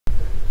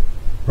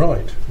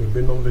Right, we've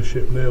been on this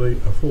ship nearly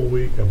a full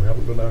week and we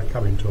haven't done our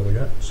cabin tour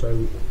yet,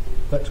 so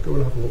let's go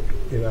and have a look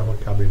in our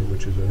cabin,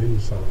 which is an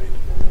inside.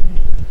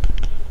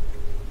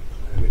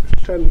 And it's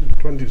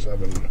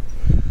 10:27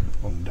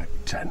 on deck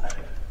 10.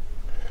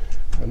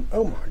 And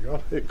oh my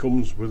god, it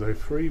comes with a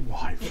free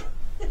wife.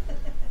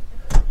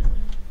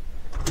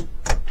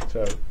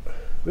 So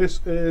this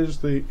is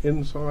the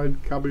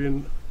inside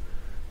cabin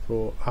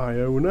for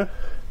Iona.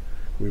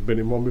 We've been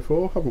in one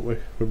before, haven't we?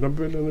 We've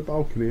never been on a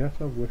balcony yet,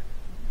 have we?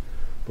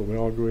 But we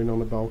are going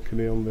on a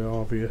balcony on the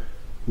RV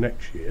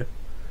next year,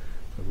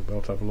 so we'll be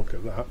able to have a look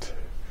at that.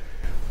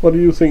 What do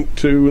you think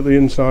to the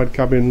inside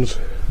cabins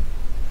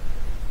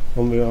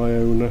on the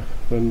Iona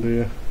then,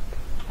 dear?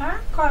 I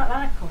quite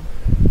like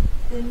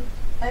them.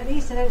 At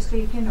least I don't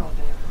sleep in all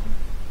day long.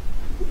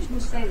 I just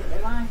must say that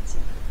they're lighter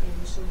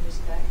in some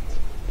respect.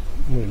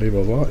 We'll leave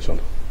all the lights on.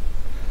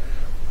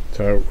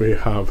 So we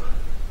have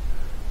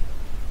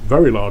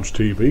very large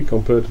TV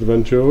compared to the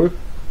Ventura,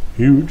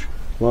 huge,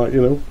 like,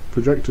 you know,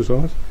 projector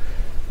size.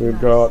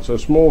 We've got a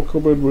small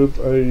cupboard with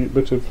a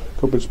bit of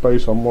cupboard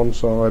space on one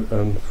side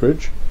and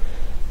fridge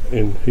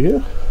in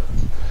here.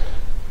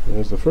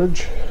 There's the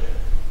fridge.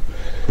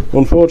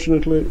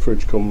 Unfortunately, the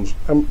fridge comes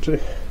empty,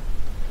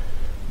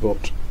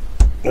 but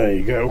there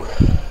you go.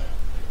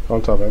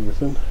 Can't have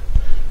everything.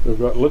 We've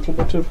got a little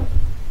bit of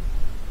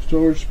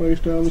storage space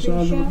down the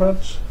sides of the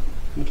beds,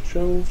 little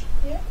shelves,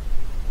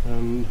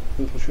 and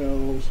little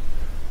shelves,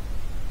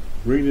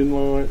 reading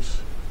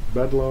lights,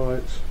 bed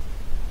lights,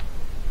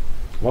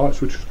 light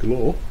switches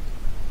galore,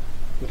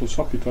 little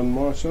socket on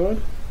my side.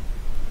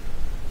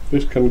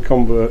 This can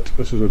convert,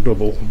 this is a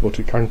double, but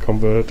it can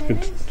convert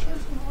into,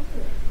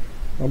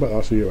 I bet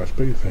that's a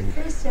USB thing.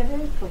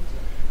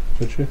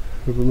 Did you?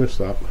 Have we missed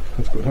that?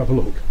 Let's go and have a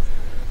look.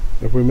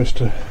 Have we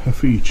missed a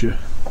feature?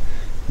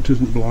 It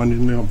isn't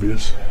blindingly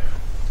obvious.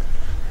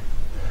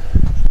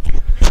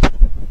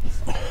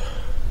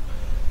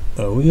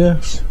 Oh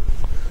yes,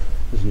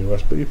 there's a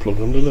USB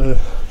plug under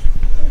there.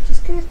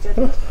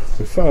 Oh,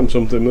 we found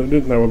something that I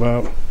didn't know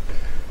about,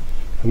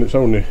 and it's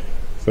only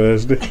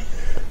Thursday.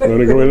 We're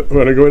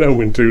only going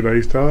home in 2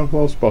 days' time.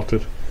 Well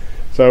spotted.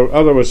 So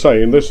as I was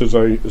saying, this is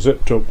a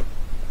zipped up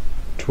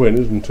twin,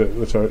 isn't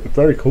it? So it's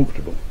very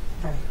comfortable.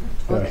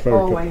 Very good.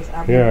 Always.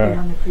 I've been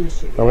on the cruise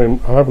ship. I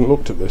mean, I haven't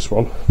looked at this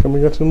one. Can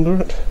we get under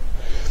it?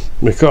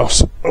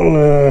 Because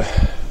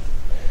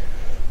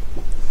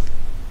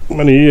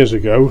many years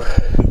ago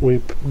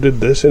we did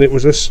this, and it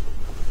was a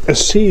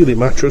Sealy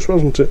mattress,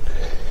 wasn't it?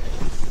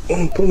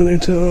 I'm pulling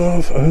it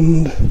off,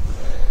 and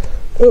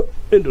oh,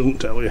 it doesn't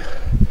tell you.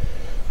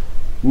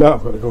 Now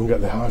I've got to go and get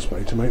the house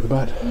mate to make the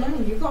bed. No,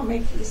 you've got to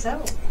make it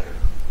yourself.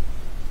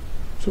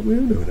 So we're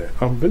doing it.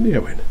 I'm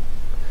videoing.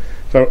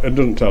 So it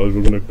doesn't tell us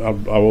we're going to.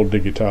 I will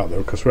dig it out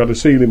though, because we had a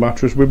Sealy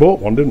mattress. We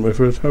bought one, didn't we,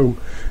 for us home?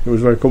 It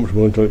was very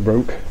comfortable until it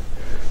broke.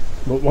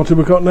 But what have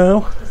we got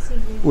now?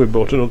 We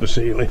bought another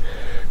Sealy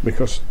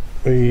because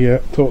we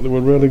thought they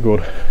were really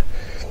good.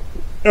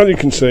 As you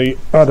can see,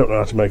 I don't know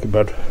how to make a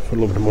bed for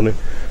love of money,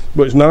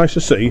 but it's nice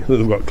to see that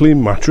they've got a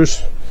clean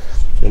mattress,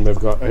 and they've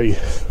got a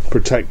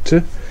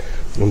protector,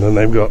 and then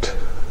they've got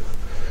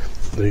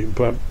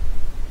the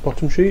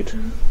bottom sheet,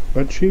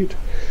 bed sheet,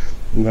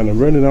 and then a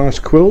really nice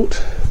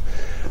quilt.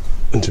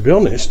 And to be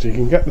honest, you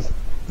can get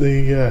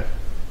the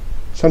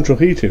central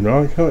heating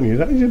right, can't you?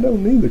 You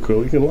don't need the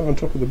quilt, you can lie on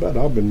top of the bed.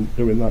 I've been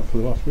doing that for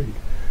the last week.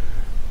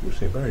 You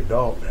see, very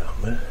dark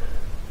down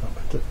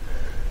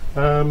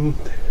there.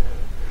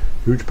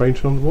 Huge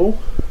painting on the wall.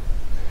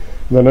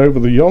 And then over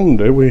the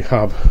yonder we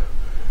have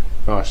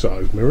a nice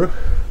sized mirror.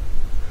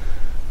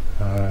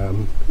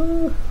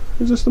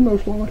 Is this the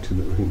most lighting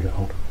that we can get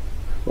on?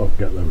 Well, we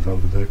can get those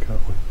over there,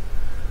 can't we?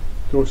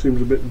 It always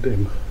seems a bit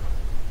dim.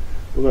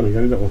 But then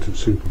again, you don't want it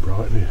super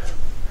bright, do you?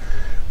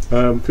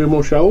 A few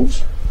more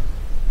shelves,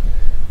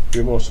 a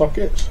few more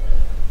sockets,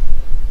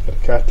 get a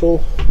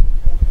kettle,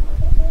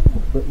 a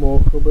bit more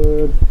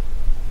cupboard.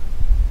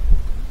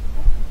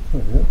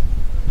 There we go.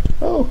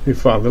 Oh, you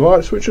found the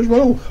light switch as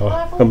well.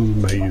 Oh,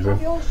 amazing.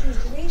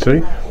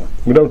 See,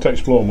 we don't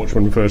explore much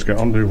when we first get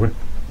on, do we?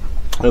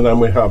 And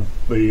then we have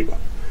the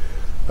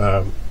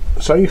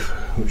safe,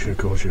 which of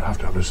course you have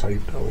to have a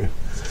safe, don't you?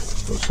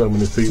 Got so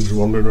many thieves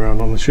wandering around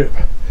on the ship.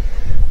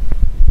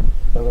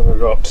 And then we've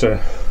got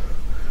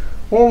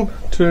 1,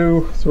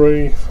 2,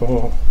 3,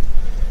 4,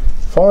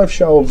 5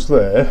 shelves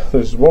there.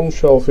 There's one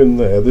shelf in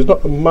there. There's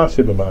not a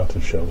massive amount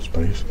of shelf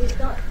space.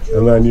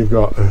 And then you've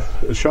got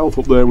a shelf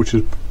up there which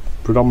is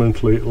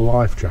predominantly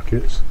life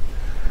jackets,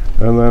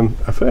 and then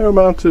a fair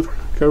amount of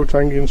coat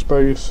hanging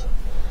space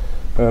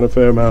and a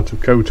fair amount of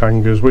coat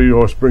hangers. We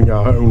always bring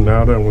our own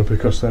now, don't we,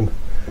 because then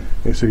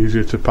it's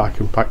easier to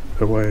pack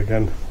away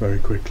again very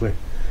quickly.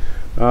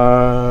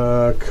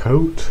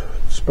 Coat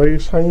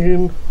space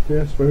hanging,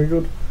 yes, very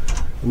good.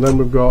 And then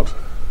we've got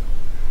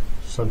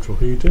central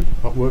heating,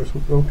 that works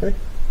okay.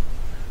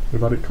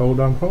 We've had it cold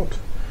and hot.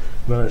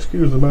 Now,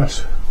 excuse the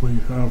mess, we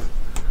have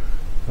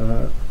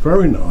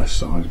very nice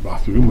sized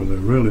bathroom with a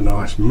really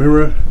nice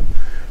mirror,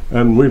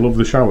 and we love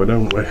the shower,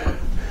 don't we?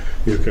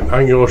 You can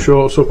hang your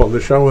shorts up on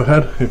the shower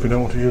head if you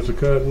don't want to use the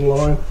curtain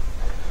line.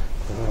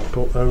 I'll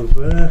put those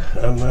there,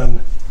 and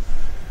then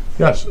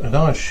yes, a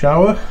nice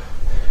shower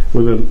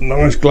with a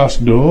nice glass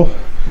door.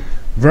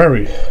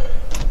 Very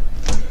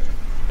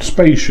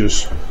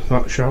spacious,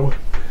 that shower,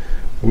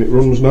 and it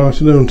runs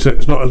nicely, doesn't it?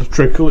 It's not a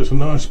trickle, it's a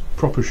nice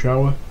proper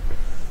shower.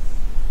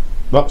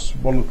 That's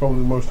one of probably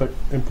the most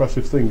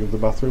impressive thing of the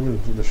bathroom,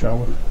 isn't it, the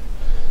shower?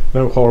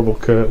 No horrible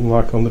curtain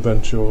like on the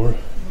Ventura.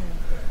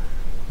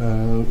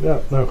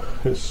 Yeah, no,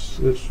 it's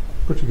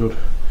pretty good.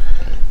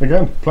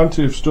 Again,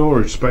 plenty of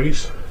storage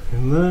space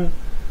in there,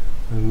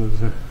 and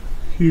there's a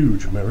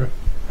huge mirror,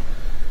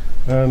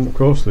 and of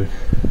course the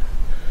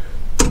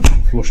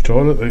flush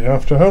toilet that you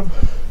have to have,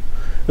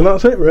 and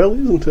that's it really,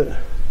 isn't it?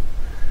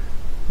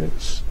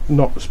 It's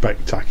not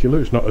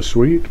spectacular, it's not a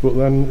suite, but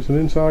then it's an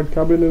inside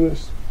cabin and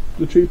it's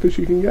the cheapest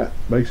you can get,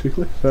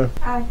 basically. So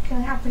I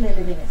can happily live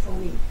in it for a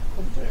week.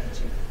 Couldn't do it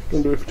for 2 weeks.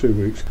 Couldn't do it for 2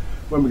 weeks.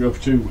 When we go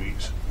for 2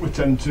 weeks, we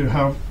tend to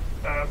have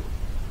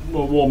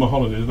more warmer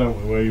holidays, don't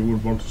we, where you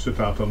would want to sit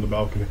out on the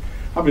balcony.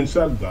 Having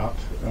said that,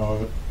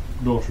 our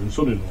daughter and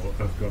son-in-law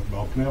have got a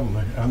balcony, haven't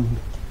they? And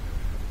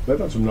they've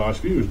had some nice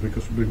views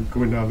because we've been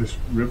coming down this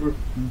river,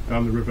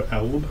 down the River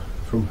Elbe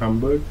from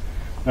Hamburg,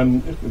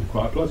 and it's been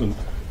quite pleasant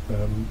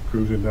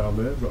cruising down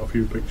there. Got a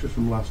few pictures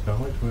from last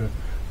night where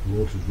the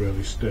water's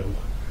really still,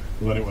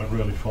 and then it went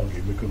really foggy,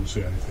 we couldn't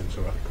see anything,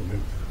 so I had to come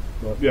in.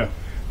 But yeah,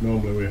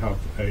 normally we have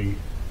a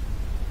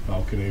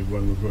balcony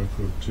when we're going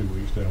for 2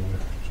 weeks down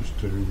there, just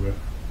to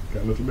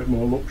get a little bit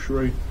more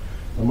luxury,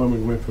 and when we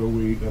go in for a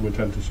week then we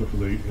tend to suffer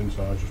the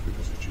inside just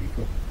because it's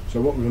cheaper.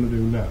 So what we're going to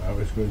do now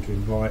is going to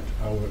invite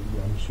our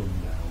grandson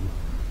down,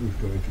 who's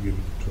going to give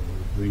us a tour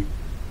of the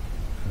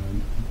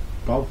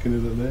balcony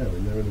that they're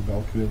in. They're in a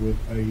balcony with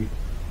a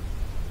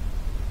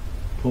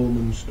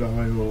Pullman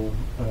style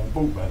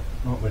bunk bed,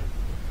 aren't they?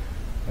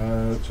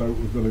 So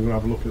we're going to go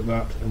have a look at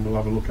that, and we'll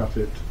have a look at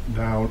it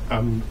down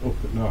and up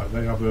at night.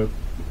 They have a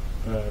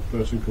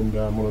person come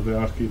down, one of the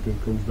housekeeping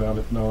comes down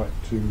at night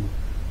to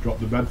drop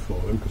the bed for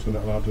them because they're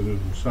not allowed to do it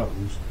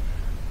themselves.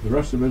 The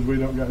rest of us, we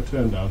don't get a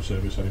turn down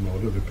service anymore,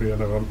 do they? P&O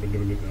haven't been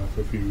doing it now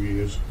for a few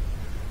years.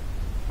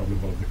 Probably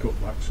one of the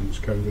cutbacks since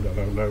COVID, I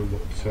don't know,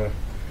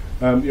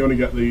 but you only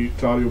get the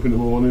tidy up in the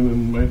morning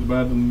and make the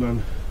bed, and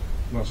then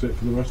that's it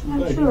for the rest of the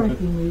day. I'm sure if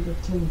you needed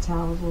clean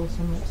towels or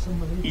something,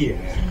 somebody.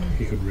 Yeah,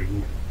 you could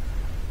ring.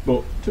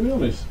 But to be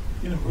honest,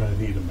 you don't really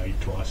need a maid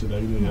twice a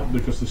day, do you? No.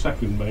 Because the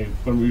second maid,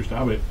 when we used to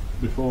have it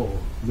before,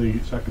 the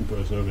second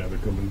person only ever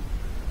come and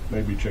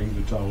maybe change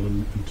the towel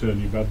and turn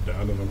your bed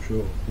down, and I'm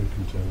sure we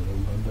can turn our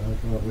own bed down,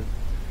 can't we?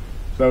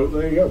 So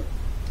there you go.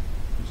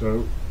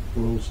 So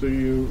we'll see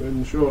you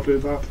in shortly.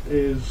 That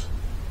is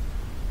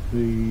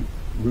the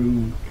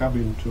room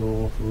cabin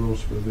tour for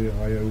us for the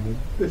Iona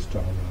this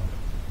time round.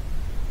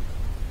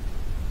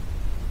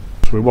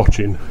 So we're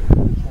watching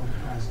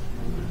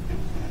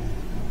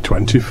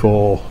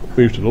 24.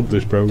 We used to love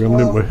this programme,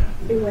 didn't we?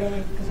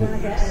 Beware, because when I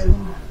get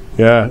home.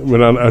 Yeah,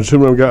 as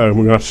soon as we get home,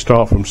 we're going to have to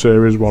start from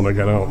series 1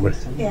 again, aren't we?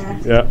 Yeah.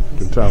 Yeah, you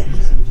can tell,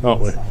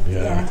 aren't we?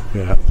 Yeah.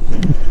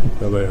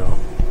 There they are.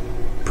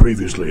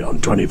 Previously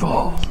on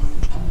 24.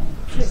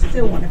 It's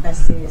still one of the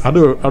best series. I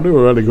do a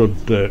really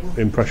good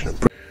impression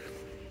of.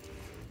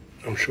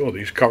 I'm sure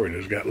these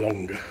corridors get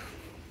longer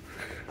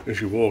as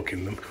you walk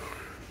in them.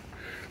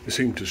 They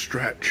seem to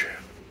stretch.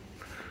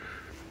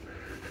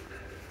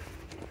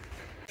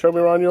 Show me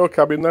around your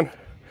cabin then.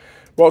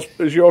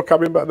 Is your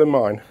cabin better than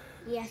mine?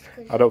 Yes.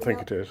 I don't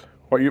think it is.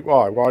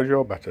 Why? Why is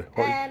yours better?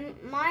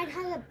 Mine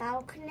has a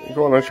balcony.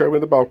 Go on then, show me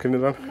the balcony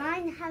then.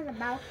 Mine has a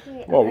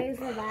balcony Well,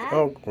 over there.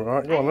 Oh,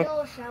 right, go on then. And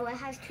also it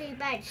has 2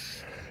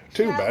 beds.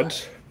 Two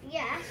beds?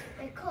 Yes,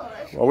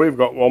 because... Well, we've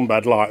got one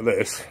bed like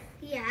this.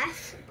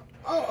 Yes.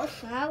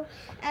 Also,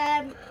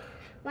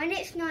 when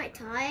it's night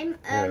time,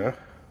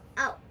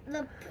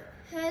 the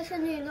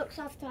person who looks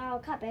after our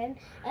cabin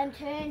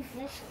turns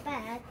this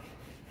bed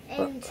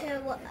into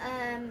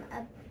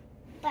a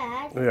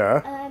bed.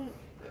 Yeah.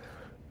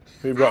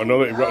 You've got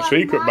a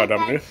secret bed,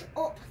 haven't you?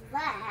 Up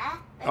there,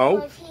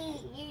 because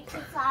he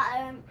uses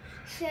that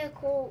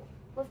circle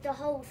with the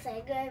whole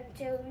thing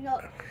to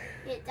knock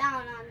it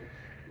down,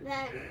 and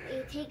then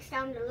he takes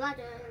down the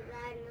ladder,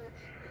 then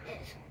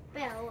it's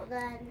built,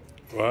 then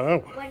wow.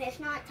 When it's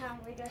night time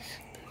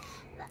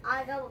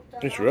I go up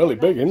the It's really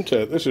big, isn't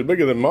it? This is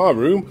bigger than my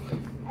room.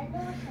 And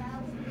also,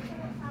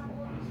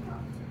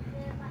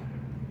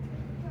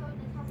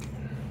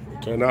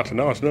 Turned out a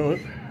nice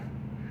night.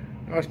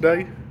 Nice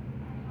day.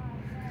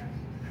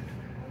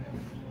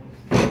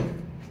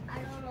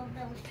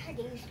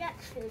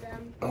 Next to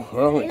them. Oh,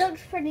 right. It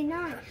looks pretty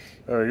nice.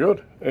 Very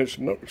good. It's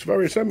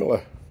very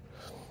similar.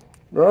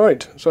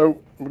 Right,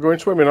 so we're going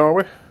swimming, are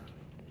we?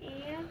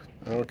 Yeah.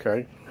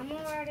 Okay. I'm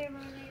already ready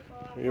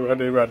for You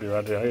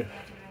ready, are you?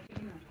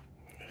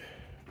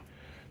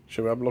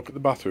 Shall we have a look at the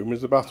bathroom?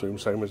 Is the bathroom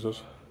same as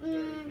us? I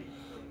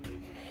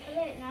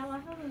don't know. I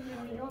haven't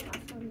really got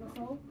that one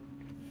before.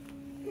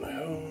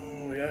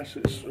 Oh, yes.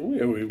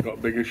 We've got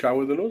a bigger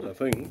shower than us, I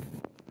think.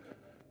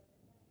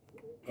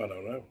 I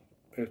don't know.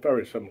 It's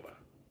very similar.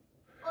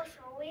 Also,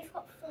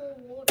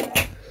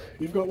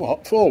 You've got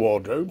what? 4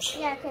 wardrobes?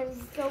 Yeah, because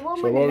the one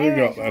So with what the have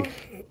you mirrors got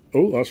then?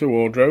 Oh, that's a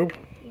wardrobe.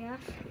 Yeah.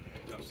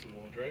 That's the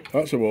wardrobe.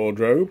 That's a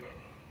wardrobe.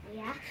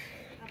 Yeah.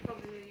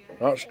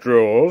 That's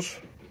drawers.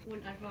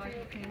 Wouldn't advise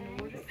looking in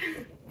the wardrobe.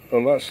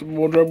 And that's the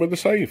wardrobe with the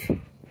safe.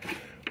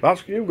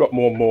 That's, you've got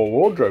more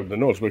wardrobe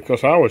than us,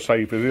 because our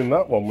safe is in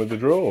that one with the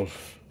drawers.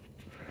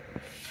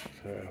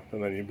 So,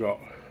 and then you've got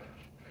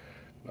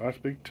a nice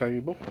big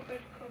table.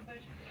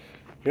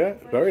 Yeah,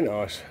 very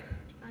nice.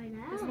 I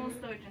know. There's more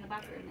storage in the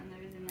bathroom than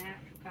there is in the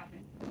actual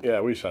cabin.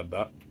 Yeah, we said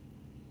that.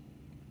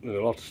 There's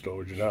a lot of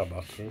storage in our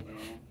bathroom.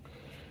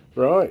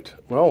 Right,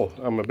 well,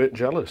 I'm a bit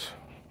jealous.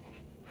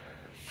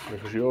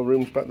 Because your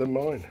room's better than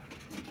mine.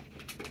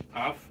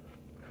 Have.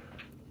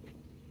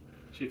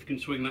 See if you can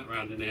swing that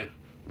round in here.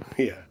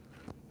 Yeah.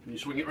 Can you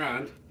swing it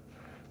round?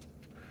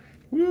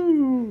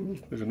 Woo!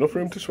 There's enough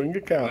room to swing a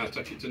I'll cat.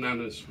 take it to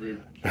Nana's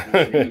room.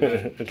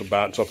 It'll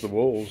bounce off the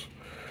walls.